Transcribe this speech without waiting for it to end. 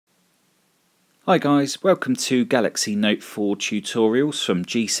Hi guys, welcome to Galaxy Note 4 tutorials from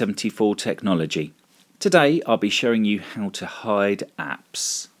G74 Technology. Today I'll be showing you how to hide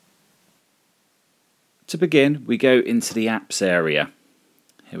apps. To begin, we go into the apps area.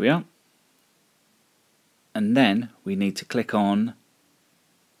 Here we are. And then we need to click on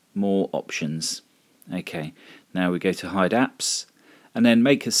more options. Okay, now we go to hide apps and then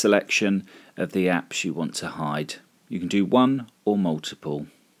make a selection of the apps you want to hide. You can do one or multiple.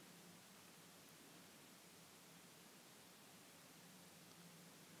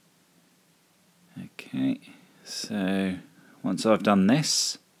 Okay, so once I've done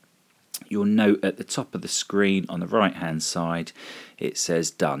this, you'll note at the top of the screen on the right hand side it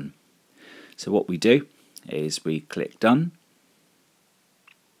says done. So what we do is we click done,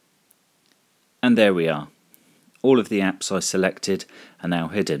 and there we are. All of the apps I selected are now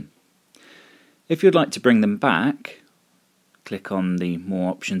hidden. If you'd like to bring them back, click on the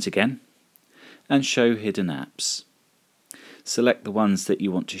more options again and show hidden apps. Select the ones that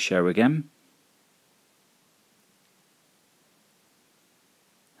you want to show again,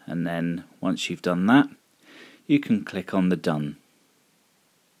 and then once you've done that, you can click on the done.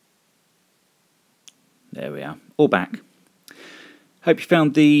 There we are, all back. Hope you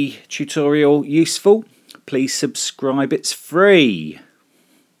found the tutorial useful. Please subscribe, it's free.